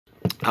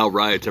All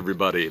right,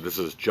 everybody, this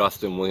is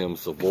Justin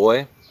Williams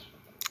Savoy.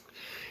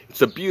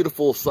 It's a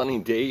beautiful sunny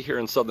day here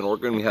in Southern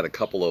Oregon. We had a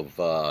couple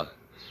of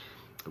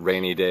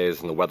rainy days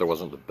and the weather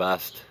wasn't the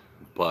best,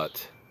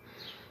 but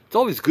it's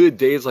always good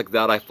days like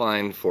that, I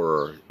find,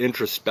 for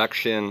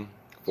introspection,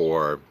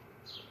 for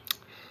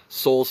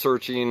soul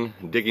searching,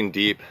 digging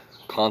deep,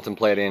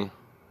 contemplating,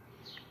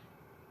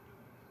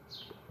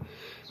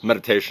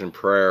 meditation,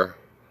 prayer,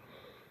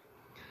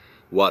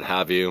 what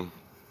have you.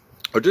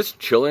 Or just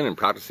chilling and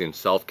practicing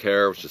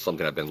self-care, which is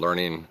something I've been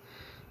learning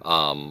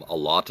a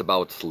lot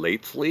about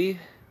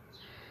lately.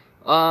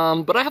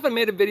 But I haven't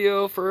made a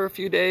video for a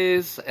few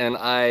days, and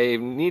I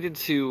needed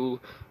to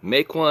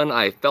make one.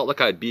 I felt like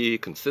I'd be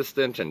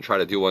consistent and try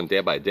to do one day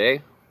by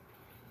day.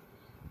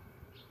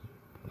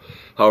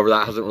 However,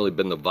 that hasn't really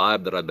been the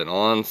vibe that I've been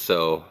on,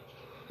 so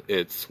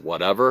it's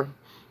whatever.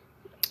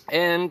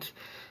 And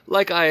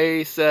like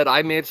I said,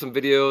 I made some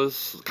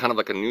videos, kind of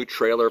like a new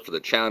trailer for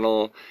the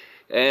channel.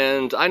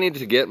 And I needed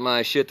to get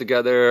my shit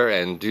together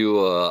and do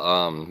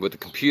with the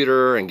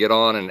computer and get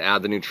on and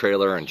add the new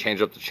trailer and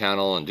change up the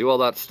channel and do all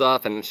that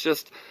stuff. And it's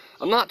just,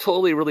 I'm not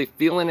totally really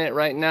feeling it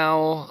right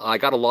now. I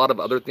got a lot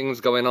of other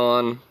things going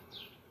on.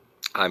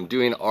 I'm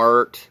doing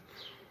art,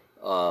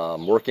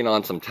 working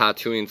on some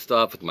tattooing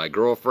stuff with my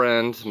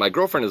girlfriend. My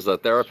girlfriend is a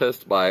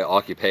therapist by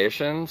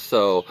occupation,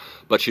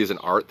 but she's an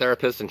art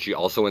therapist and she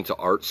also went to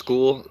art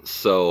school.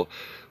 So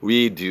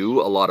we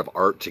do a lot of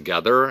art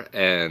together,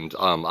 and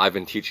I've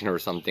been teaching her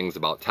some things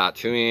about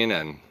tattooing,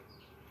 and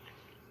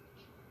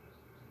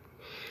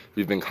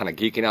we've been kind of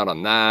geeking out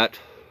on that.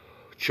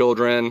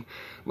 Children.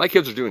 My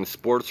kids are doing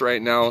sports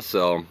right now,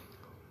 so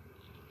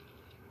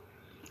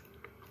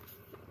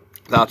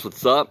that's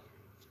what's up.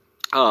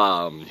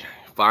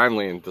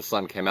 Finally, the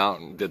sun came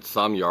out and did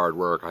some yard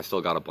work. I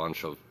still got a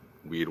bunch of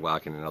weed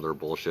whacking and other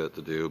bullshit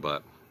to do,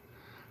 but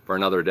for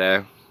another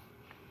day.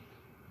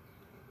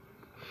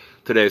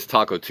 Today's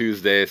Taco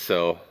Tuesday,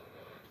 so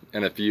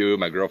in a few,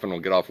 my girlfriend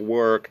will get off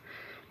work,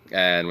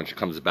 and when she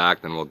comes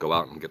back, then we'll go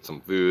out and get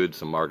some food,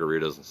 some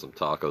margaritas and some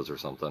tacos or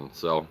something.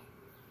 So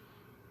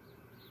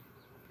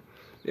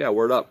yeah,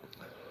 word up.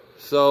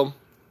 So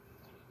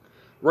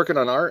working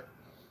on art,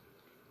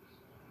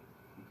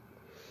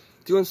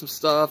 doing some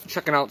stuff,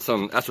 checking out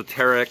some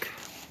esoteric,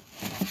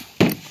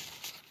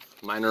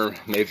 minor,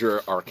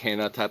 major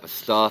arcana type of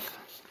stuff.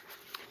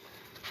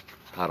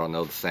 I don't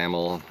know the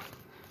Samuel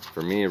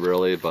for me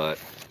really, but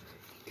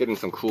getting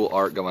some cool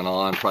art going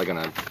on. Probably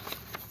gonna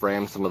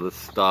frame some of this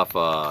stuff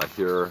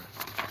here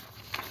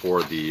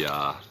for the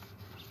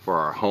for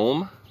our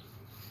home.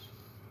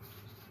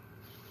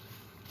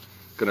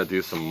 Gonna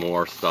do some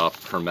more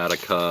stuff,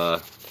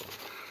 Hermetica.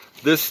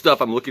 This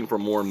stuff, I'm looking for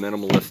more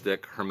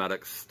minimalistic,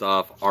 hermetic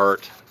stuff,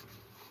 art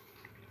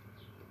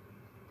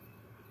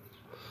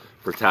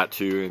for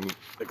tattooing,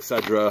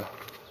 etc.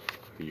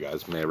 You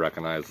guys may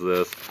recognize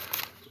this.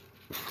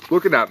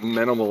 Looking at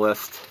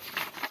minimalist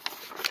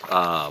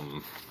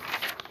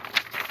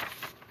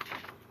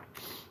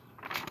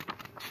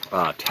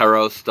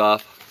tarot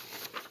stuff.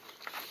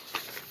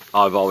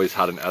 I've always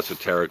had an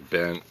esoteric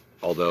bent,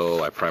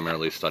 although I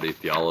primarily study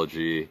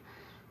theology,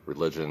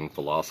 religion,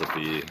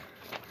 philosophy.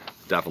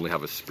 Definitely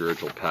have a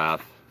spiritual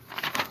path.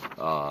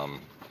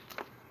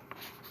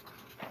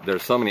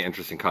 There's so many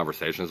interesting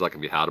conversations that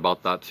can be had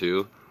about that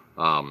too.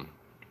 Talking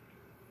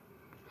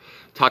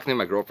to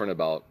my girlfriend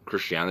about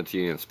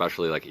Christianity, and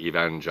especially like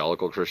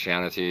evangelical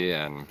Christianity,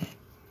 and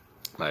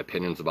my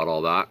opinions about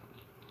all that.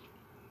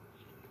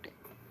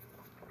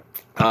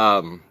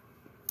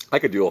 I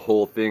could do a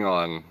whole thing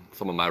on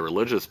some of my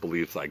religious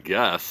beliefs, I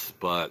guess,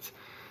 but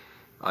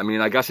I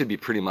mean, I guess it'd be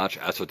pretty much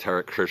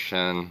esoteric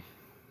Christian,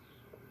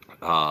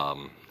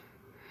 but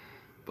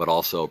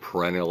also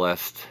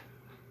perennialist,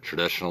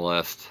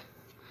 traditionalist.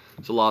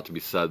 There's a lot to be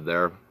said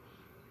there.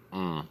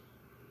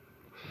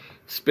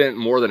 Spent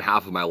more than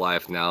half of my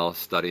life now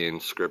studying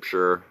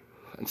scripture,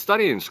 and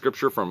studying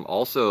scripture from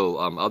also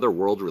other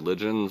world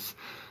religions,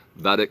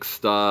 Vedic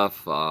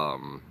stuff.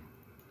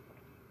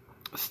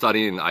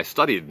 I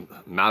studied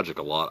magic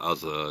a lot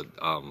as a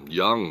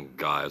young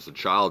guy, as a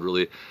child,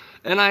 really.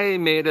 And I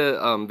made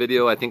a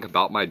video, I think,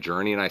 about my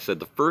journey, and I said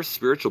the first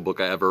spiritual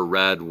book I ever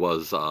read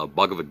was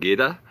Bhagavad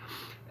Gita,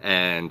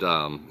 and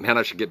man,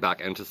 I should get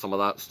back into some of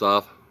that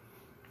stuff.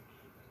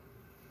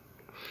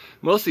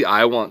 Mostly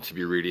I want to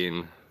be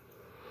reading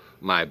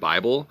my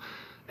Bible,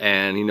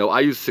 and you know, I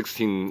use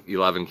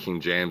 1611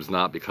 King James,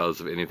 not because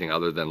of anything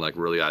other than like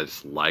really I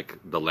just like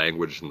the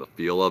language and the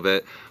feel of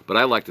it, but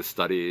I like to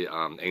study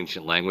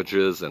ancient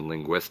languages and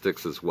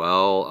linguistics as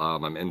well.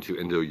 I'm into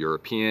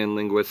Indo-European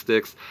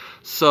linguistics,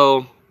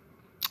 so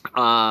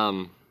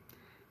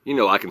you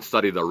know, I can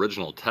study the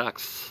original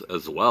texts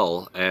as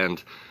well,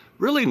 and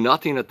really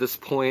nothing at this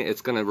point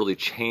it's going to really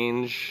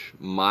change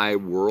my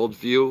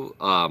worldview.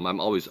 I'm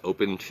always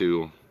open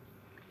to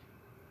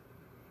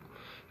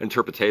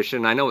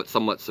interpretation. I know it's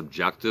somewhat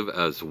subjective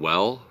as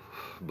well,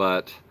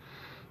 but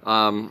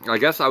I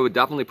guess I would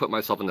definitely put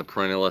myself in the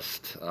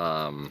perennialist,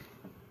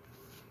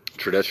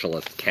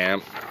 traditionalist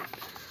camp.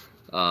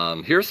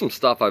 Here's some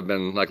stuff I've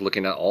been like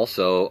looking at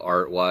also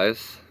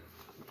art-wise.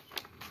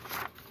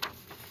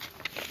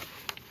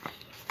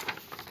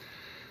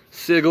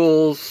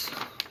 Sigils,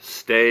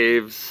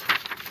 staves,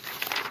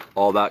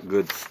 all that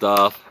good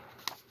stuff.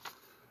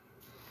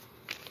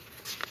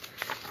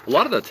 A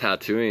lot of the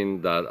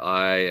tattooing that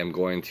I am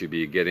going to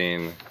be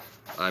getting,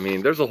 I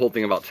mean, there's a whole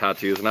thing about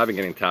tattoos, and I've been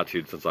getting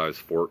tattooed since I was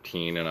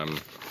 14, and I'm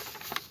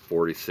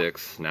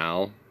 46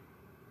 now.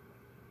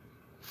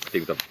 I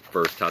think the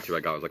first tattoo I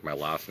got was like my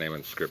last name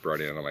and script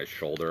writing on my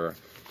shoulder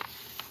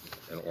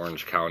in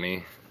Orange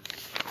County.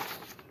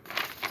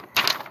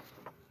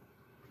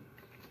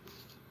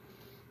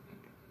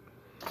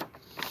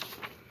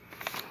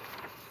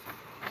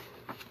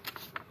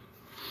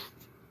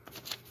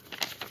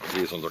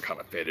 These ones are kind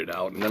of faded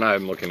out. And then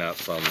I'm looking at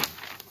some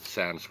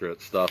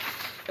Sanskrit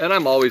stuff. And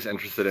I'm always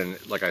interested in,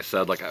 like I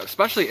said, like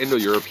especially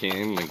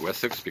Indo-European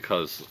linguistics,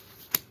 because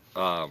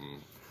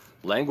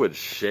language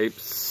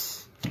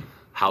shapes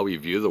how we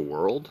view the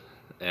world,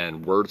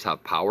 and words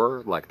have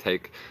power. Like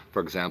take,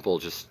 for example,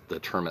 just the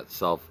term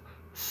itself,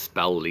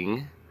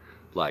 spelling,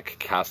 like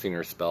casting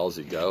your spells,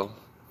 you go.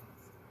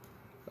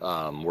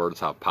 Words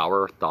have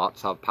power,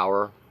 thoughts have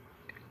power,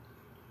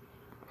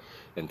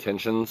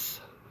 intentions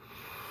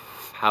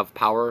have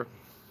power.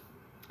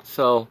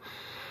 So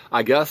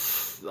I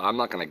guess I'm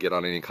not going to get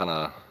on any kind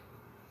of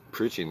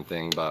preaching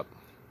thing, but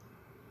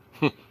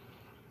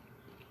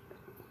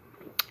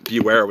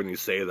beware when you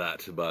say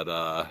that. But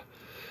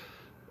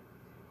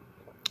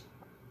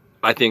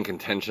I think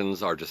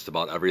intentions are just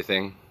about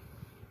everything.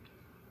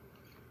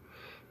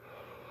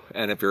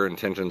 And if your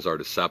intentions are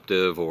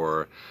deceptive,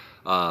 or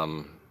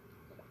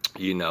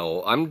you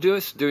know, I'm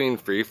just doing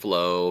free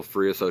flow,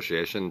 free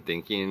association,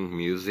 thinking,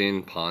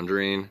 musing,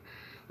 pondering.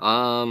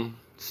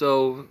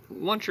 So you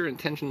want your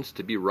intentions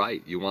to be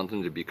right. You want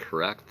them to be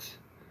correct.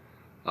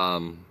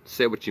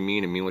 Say what you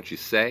mean and mean what you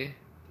say.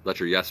 Let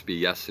your yes be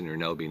yes and your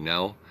no be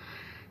no.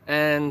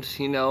 And,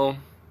 you know,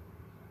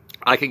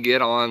 I can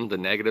get on the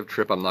negative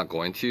trip. I'm not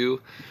going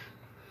to.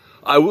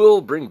 I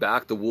will bring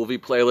back the Wolvie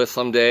playlist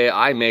someday.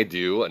 I may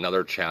do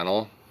another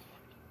channel.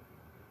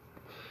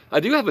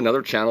 I do have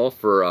another channel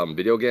for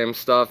video game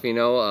stuff, you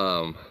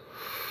know,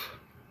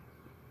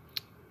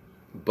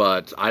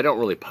 but I don't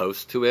really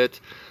post to it.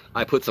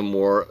 I put some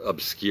more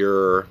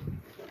obscure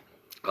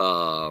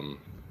PSN,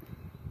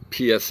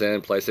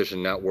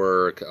 PlayStation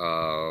Network,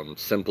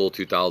 simple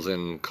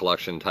 2000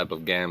 collection type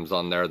of games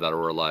on there that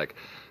were like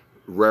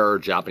rare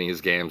Japanese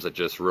games that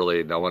just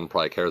really no one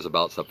probably cares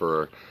about except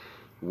for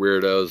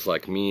weirdos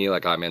like me.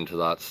 Like, I'm into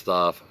that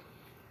stuff.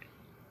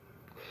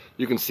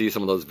 You can see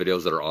some of those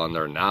videos that are on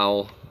there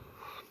now.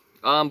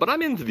 But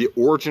I'm into the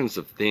origins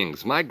of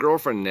things. My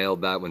girlfriend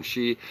nailed that when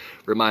she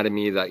reminded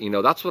me that, you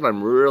know, that's what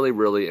I'm really,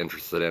 really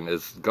interested in,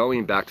 is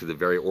going back to the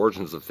very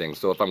origins of things.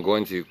 So if I'm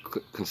going to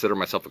consider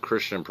myself a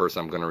Christian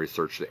person, I'm going to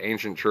research the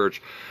ancient church.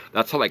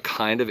 That's how I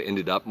kind of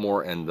ended up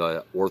more in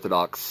the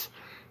Orthodox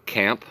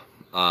camp.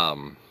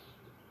 It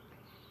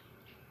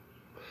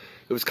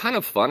was kind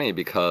of funny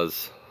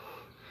because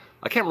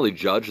I can't really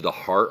judge the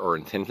heart or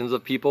intentions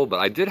of people, but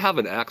I did have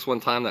an ex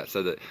one time that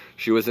said that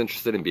she was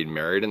interested in being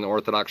married in the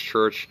Orthodox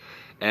Church,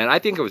 and I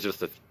think it was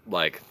just a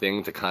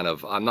thing to kind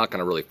of, I'm not going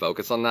to really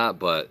focus on that,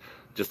 but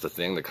just a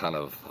thing to kind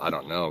of, I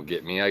don't know,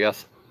 get me, I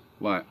guess.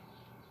 What?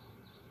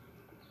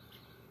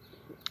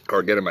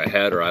 Or get in my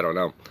head, or I don't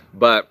know.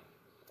 But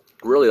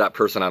really, that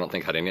person, I don't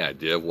think, had any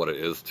idea of what it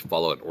is to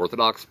follow an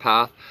Orthodox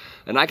path,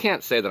 and I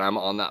can't say that I'm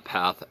on that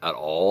path at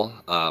all,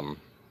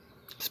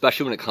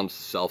 especially when it comes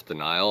to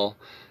self-denial.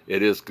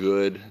 It is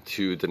good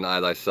to deny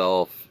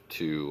thyself,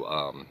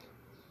 to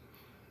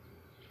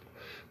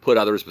put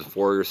others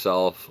before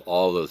yourself,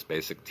 all those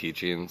basic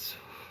teachings,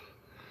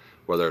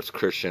 whether it's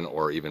Christian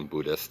or even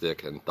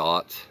Buddhistic in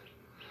thought.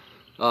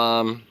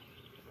 I'm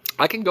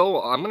going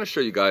to show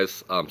you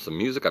guys some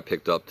music I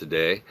picked up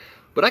today,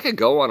 but I could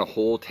go on a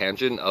whole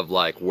tangent of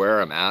like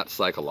where I'm at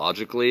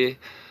psychologically.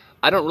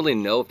 I don't really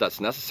know if that's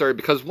necessary,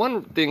 because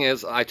one thing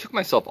is I took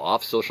myself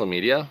off social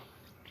media.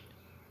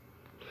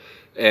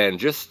 And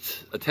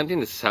just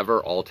attempting to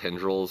sever all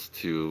tendrils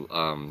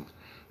to,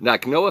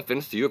 like, no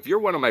offense to you. If you're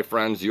one of my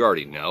friends, you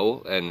already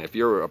know. And if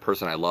you're a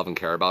person I love and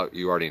care about,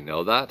 you already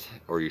know that,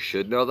 or you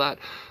should know that.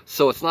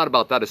 So it's not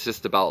about that. It's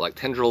just about, like,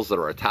 tendrils that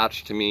are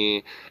attached to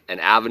me and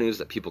avenues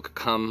that people could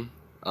come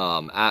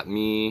at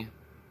me.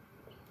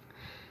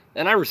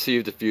 And I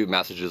received a few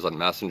messages on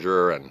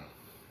Messenger, and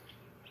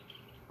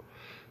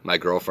my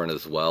girlfriend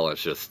as well.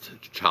 It's just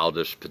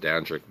childish,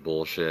 pedantic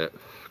bullshit,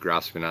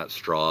 grasping at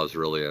straws,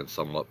 really, and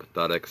somewhat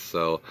pathetic.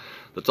 So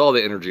that's all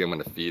the energy I'm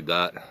going to feed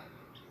that.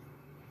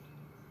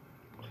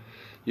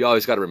 You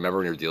always got to remember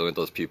when you're dealing with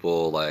those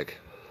people, like,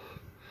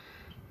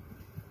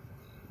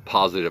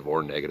 positive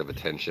or negative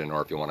attention,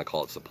 or if you want to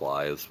call it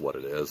supply, is what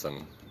it is.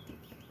 And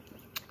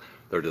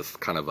they're just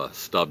kind of a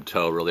stub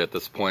toe, really, at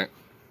this point.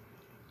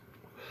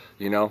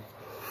 You know?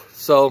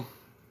 So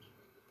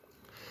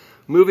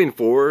moving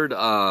forward,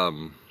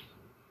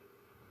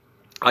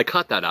 I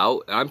cut that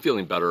out. I'm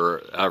feeling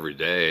better every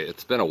day.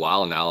 It's been a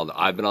while now.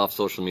 I've been off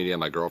social media.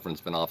 My girlfriend's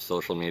been off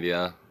social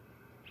media.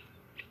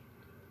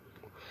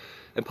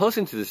 And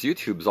posting to this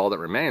YouTube is all that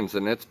remains.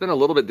 And it's been a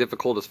little bit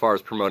difficult as far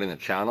as promoting the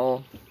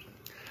channel.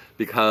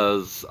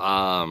 Because,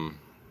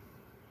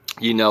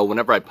 you know,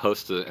 whenever I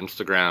post to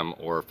Instagram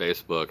or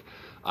Facebook,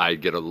 I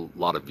get a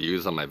lot of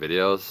views on my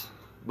videos.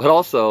 But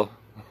also,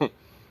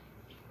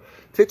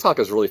 TikTok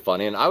is really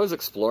funny, and I was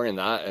exploring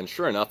that, and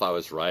sure enough, I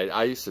was right.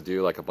 I used to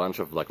do like a bunch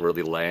of like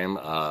really lame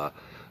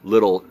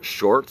little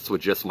shorts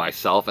with just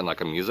myself and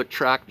like a music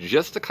track,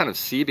 just to kind of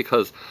see,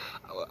 because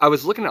I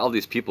was looking at all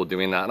these people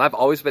doing that, and I've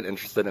always been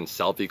interested in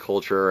selfie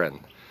culture and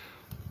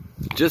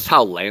just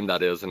how lame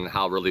that is and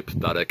how really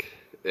pathetic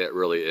it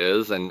really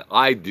is. And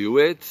I do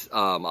it.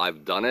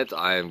 I've done it.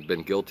 I've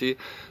been guilty.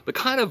 But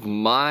kind of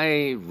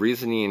my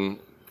reasoning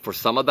for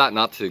some of that,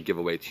 not to give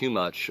away too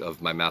much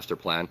of my master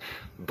plan,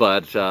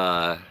 but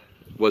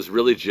was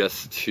really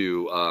just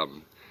to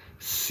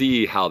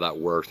see how that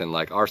worked. And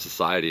like our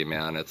society,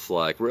 man, it's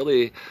like,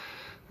 really,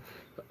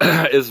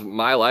 is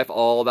my life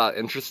all that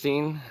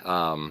interesting?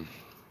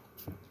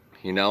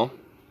 You know?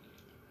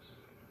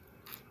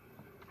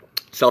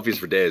 Selfies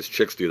for days,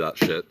 chicks do that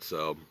shit,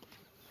 so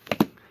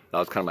that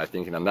was kind of my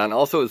thinking on that. And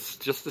also it's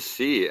just to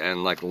see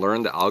and like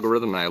learn the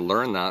algorithm, and I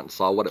learned that and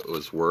saw what it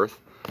was worth.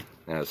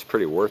 And it's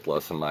pretty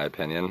worthless in my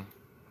opinion.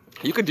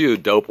 You could do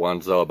dope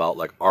ones though about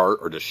like art,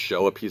 or just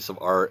show a piece of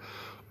art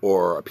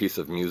or a piece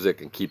of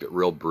music and keep it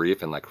real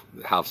brief and like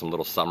have some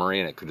little summary,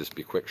 and it could just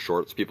be quick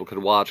shorts people could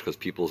watch, because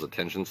people's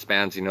attention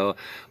spans, you know.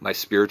 My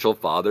spiritual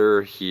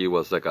father, he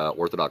was like a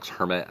Orthodox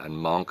hermit and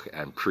monk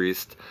and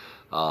priest,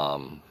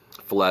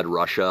 fled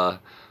Russia,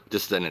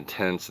 just an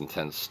intense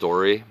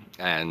story.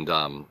 And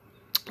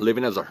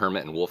living as a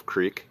hermit in Wolf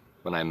Creek,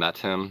 when I met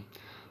him,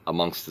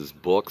 amongst his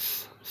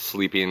books,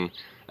 sleeping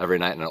every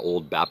night in an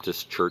old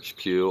Baptist church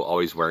pew,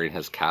 always wearing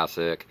his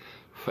cassock,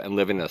 and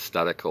living an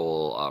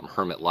ascetical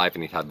hermit life.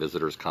 And he'd have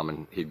visitors come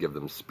and he'd give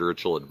them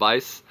spiritual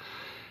advice.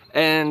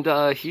 And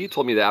he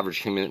told me the average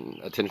human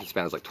attention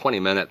span is like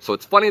 20 minutes. So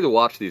it's funny to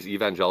watch these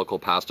evangelical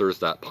pastors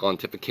that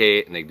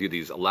pontificate, and they do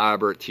these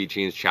elaborate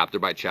teachings, chapter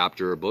by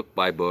chapter, book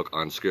by book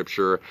on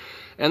scripture.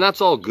 And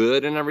that's all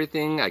good and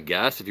everything, I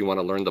guess. If you want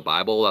to learn the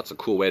Bible, that's a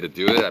cool way to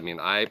do it. I mean,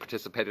 I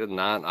participated in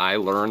that. I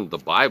learned the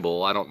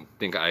Bible. I don't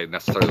think I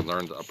necessarily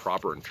learned a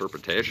proper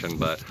interpretation,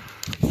 but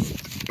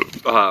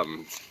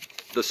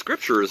the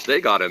scriptures, they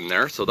got in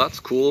there, so that's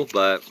cool.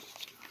 But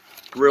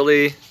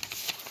really,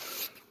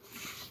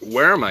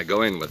 where am I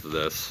going with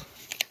this?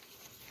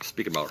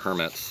 Speaking about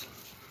hermits,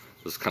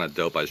 this is kind of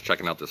dope. I was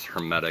checking out this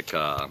hermetic,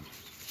 I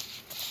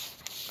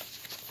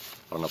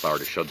don't know if I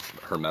already showed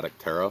hermetic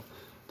tarot.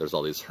 There's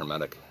all these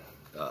hermetic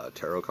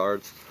tarot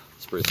cards.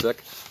 It's pretty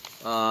sick.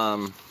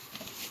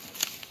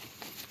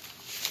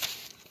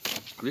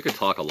 We could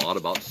talk a lot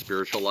about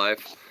spiritual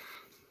life.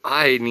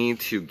 I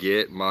need to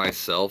get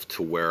myself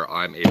to where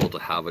I'm able to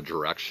have a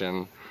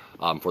direction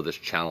for this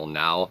channel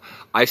now.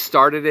 I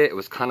started it, it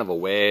was kind of a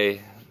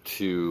way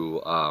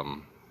to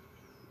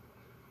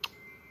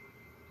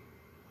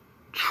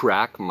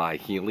track my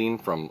healing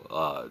from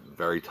a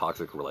very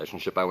toxic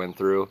relationship I went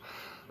through.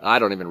 I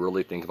don't even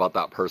really think about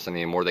that person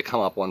anymore. They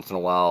come up once in a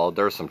while.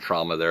 There's some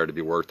trauma there to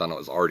be worked on. It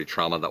was already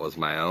trauma that was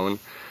my own.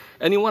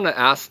 And you want to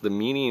ask the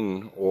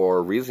meaning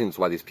or reasons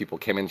why these people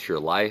came into your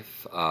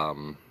life,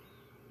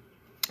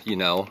 you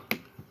know.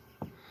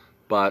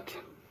 But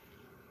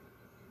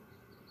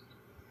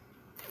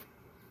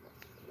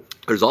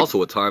there's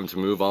also a time to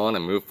move on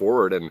and move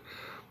forward. And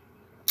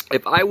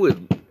if I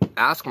would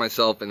ask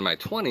myself in my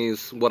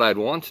 20s what I'd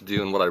want to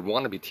do and what I'd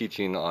want to be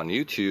teaching on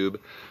YouTube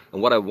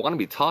and what I want to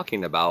be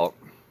talking about,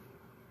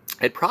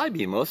 it'd probably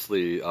be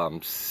mostly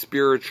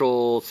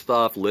spiritual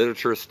stuff,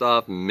 literature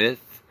stuff, myth,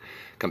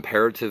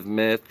 comparative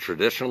myth,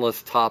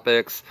 traditionalist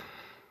topics,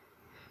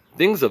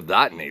 things of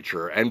that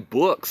nature, and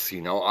books.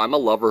 You know, I'm a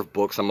lover of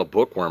books. I'm a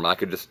bookworm. I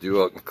could just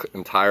do an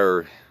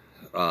entire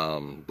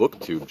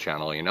booktube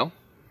channel, you know.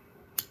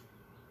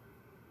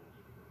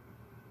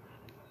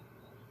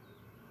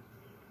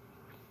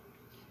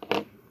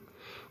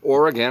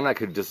 Or again, I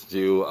could just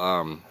do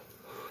a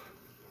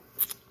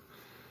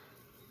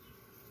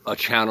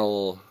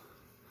channel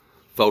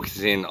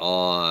focusing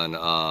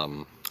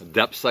on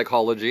depth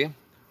psychology.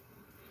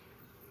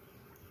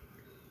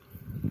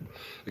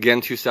 Again,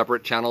 2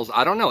 separate channels.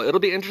 I don't know. It'll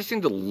be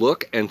interesting to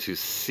look and to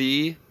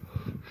see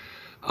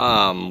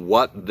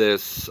what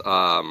this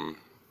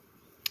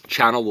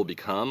channel will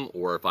become,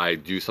 or if I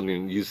do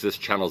something, use this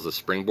channel as a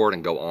springboard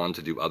and go on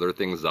to do other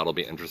things. That'll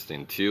be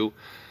interesting too.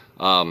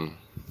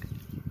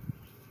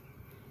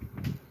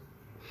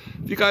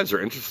 If you guys are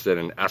interested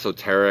in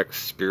esoteric,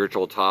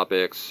 spiritual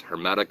topics,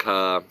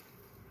 Hermetica,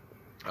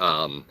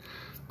 I'm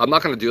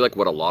not going to do like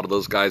what a lot of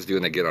those guys do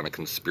and they get on a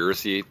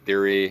conspiracy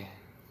theory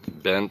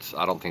bent.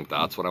 I don't think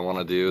that's what I want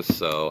to do,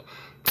 so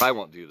probably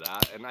won't do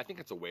that. And I think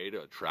it's a way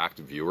to attract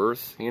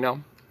viewers, you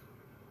know.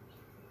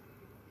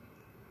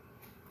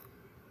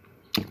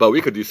 But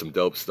we could do some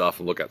dope stuff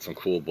and look at some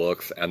cool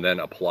books and then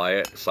apply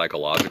it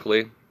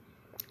psychologically.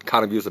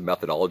 kind of use a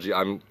methodology.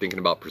 I'm thinking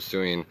about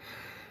pursuing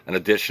an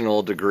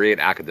additional degree, an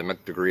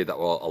academic degree that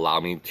will allow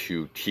me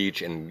to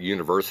teach in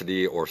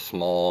university or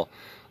small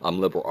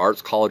liberal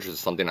arts colleges. Is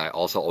something I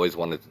also always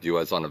wanted to do.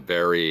 I was on a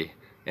very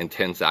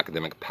intense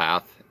academic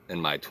path in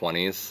my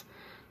 20s,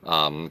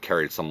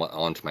 carried somewhat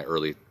on to my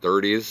early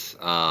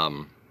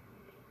 30s.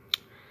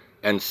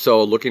 And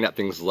so looking at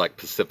things like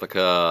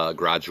Pacifica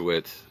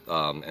Graduate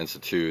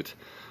Institute,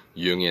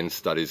 Jungian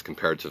Studies,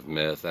 Comparative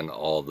Myth, and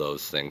all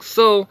those things.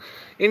 So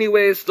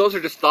anyways, those are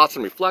just thoughts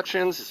and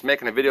reflections. Just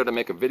making a video to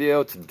make a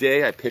video.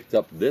 Today I picked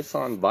up this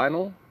on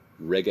vinyl,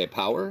 Reggae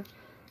Power,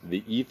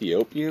 the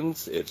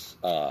Ethiopians. It's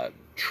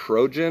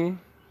Trojan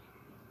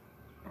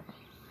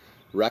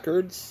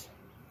Records.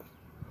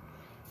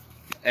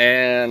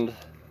 And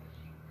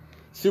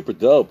super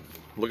dope.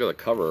 Look at the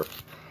cover.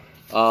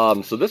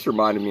 So this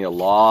reminded me a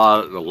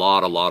lot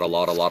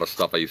of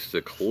stuff I used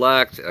to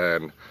collect,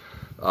 and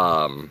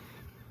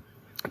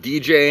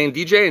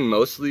DJing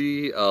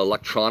mostly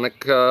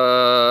electronic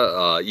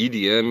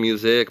EDM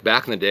music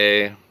back in the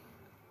day.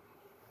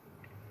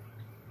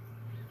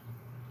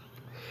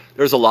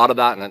 There's a lot of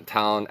that in that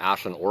town,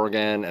 Ashland,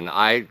 Oregon, and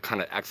I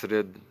kind of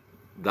exited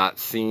that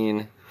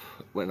scene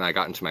when I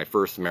got into my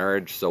first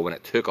marriage. So when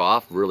it took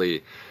off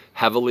really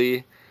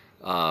heavily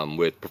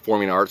with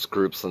performing arts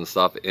groups and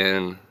stuff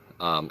in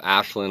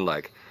Ashland,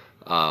 like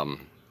El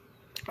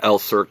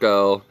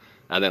Circo,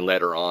 and then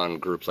later on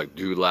groups like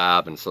Do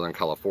Lab in Southern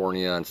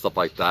California and stuff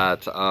like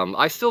that.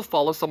 I still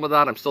follow some of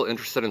that. I'm still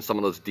interested in some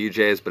of those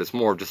DJs, but it's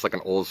more of just like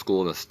an old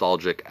school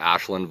nostalgic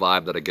Ashland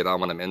vibe that I get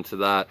on when I'm into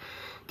that.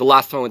 The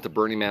last time I went to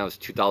Burning Man was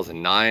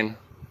 2009.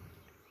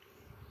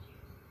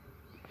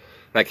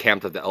 I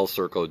camped at the El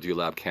Circo Do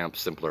Lab camp,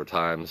 Simpler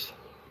Times.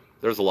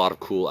 There's a lot of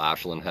cool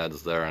Ashland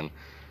heads there, and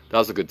that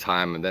was a good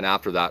time. And then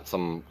after that,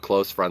 some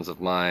close friends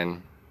of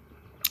mine,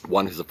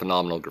 one who's a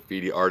phenomenal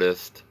graffiti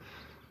artist,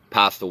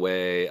 passed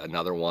away.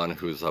 Another one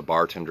who's a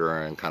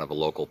bartender and kind of a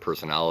local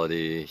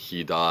personality,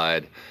 he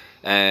died.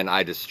 And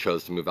I just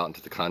chose to move out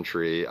into the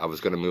country. I was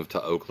going to move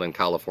to Oakland,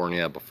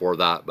 California before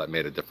that, but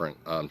made a different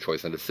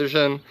choice and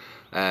decision.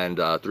 And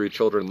 3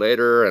 children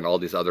later, and all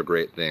these other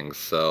great things.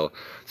 So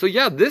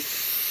yeah,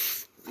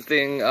 this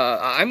thing,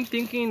 I'm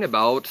thinking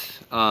about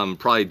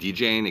probably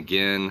DJing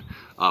again,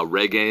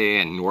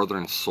 reggae and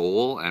northern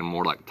soul, and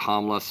more like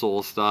Tamla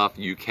soul stuff,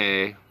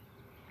 UK.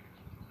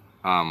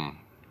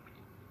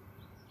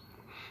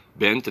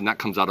 Bent, and that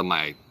comes out of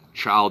my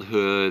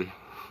childhood,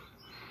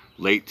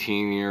 late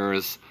teen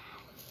years.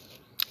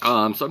 So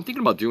I'm thinking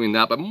about doing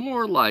that, but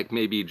more like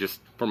maybe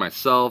just for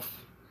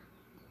myself,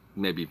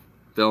 maybe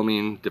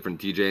filming different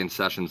DJing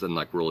sessions in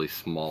like really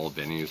small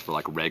venues for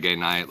like reggae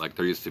night. Like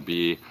there used to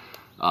be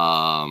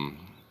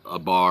a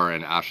bar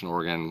in Ashland,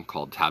 Oregon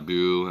called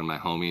Taboo, and my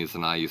homies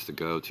and I used to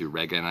go to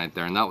reggae night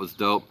there, and that was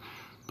dope.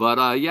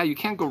 But yeah, you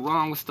can't go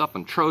wrong with stuff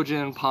on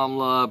Trojan,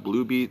 Pamela,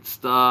 Blue Beat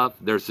stuff.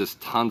 There's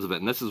just tons of it,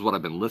 and this is what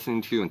I've been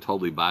listening to and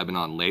totally vibing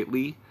on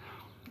lately.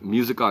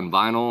 Music on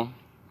vinyl,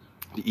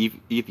 the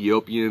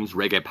Ethiopians,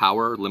 Reggae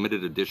Power,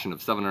 limited edition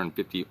of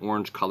 750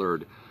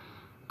 orange-colored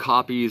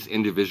copies,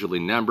 individually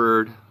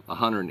numbered,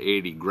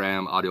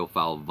 180-gram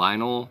audiophile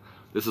vinyl.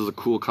 This is a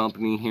cool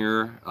company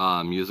here,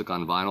 Music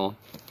on Vinyl.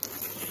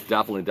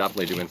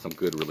 Definitely doing some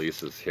good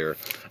releases here.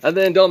 And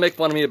then don't make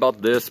fun of me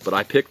about this, but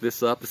I picked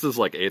this up. This is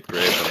like 8th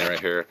grade for me right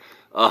here.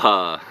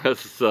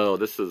 So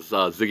this is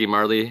Ziggy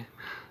Marley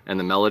and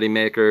the Melody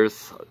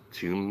Makers.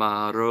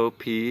 Tomorrow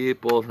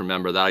people.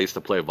 Remember that? I used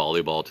to play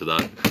volleyball to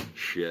that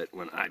shit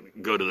when I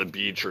go to the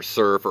beach or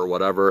surf or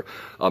whatever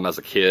as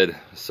a kid.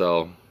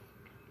 So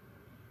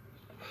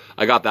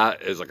I got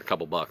that as like a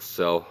couple bucks.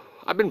 So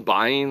I've been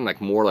buying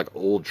like more like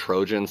old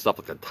Trojan stuff,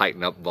 like the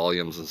Tighten Up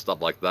volumes and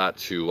stuff like that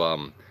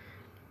to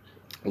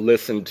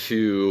listen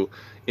to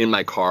in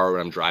my car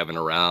when I'm driving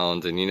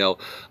around. And you know,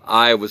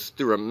 I was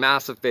through a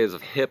massive phase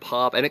of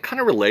hip-hop, and it kind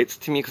of relates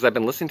to me because I've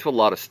been listening to a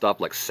lot of stuff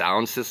like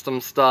sound system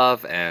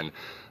stuff and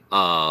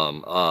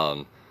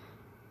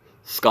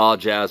ska,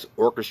 jazz,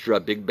 orchestra,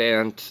 big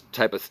band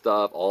type of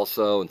stuff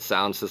also, and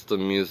sound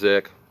system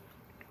music.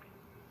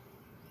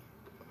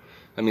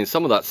 I mean,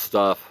 some of that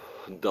stuff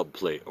dub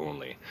plate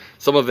only.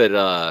 Some of it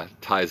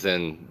ties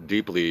in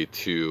deeply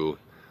to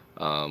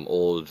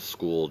old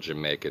school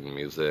Jamaican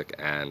music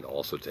and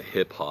also to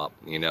hip hop,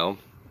 you know,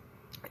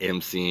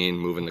 MCing,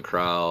 moving the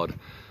crowd,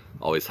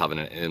 always having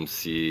an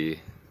MC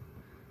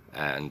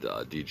and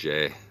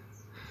DJ.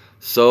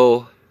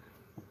 So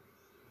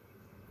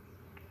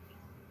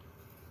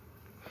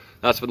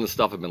that's been the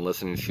stuff I've been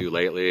listening to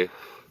lately.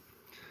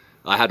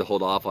 I had to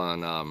hold off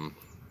on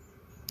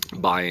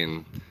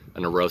buying a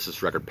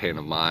Neurosis record, Pain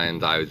of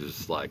Mind. I was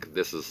just like,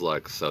 this is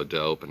like so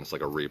dope, and it's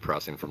like a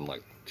repressing from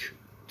like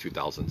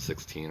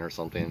 2016 or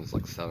something. It's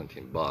like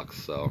 17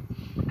 bucks, so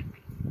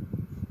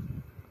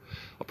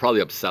I'll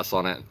probably obsess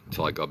on it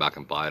until I go back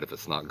and buy it if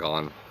it's not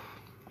gone.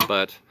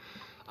 But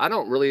I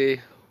don't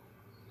really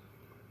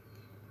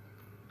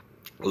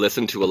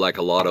listen to like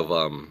a lot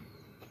of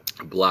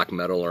black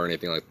metal or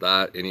anything like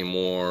that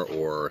anymore,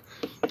 or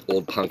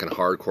old punk and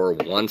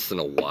hardcore once in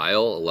a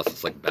while, unless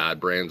it's like Bad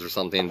Brains or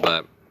something.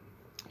 But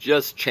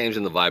just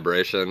changing the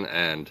vibration.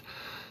 And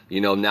you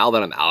know, now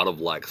that I'm out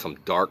of like some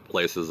dark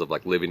places of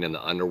like living in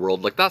the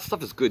underworld, like that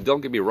stuff is good.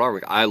 Don't get me wrong.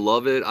 Like, I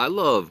love it. I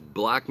love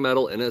black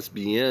metal,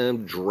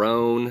 NSBM,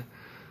 drone,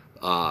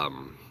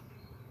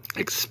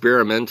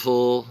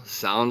 experimental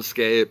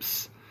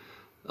soundscapes,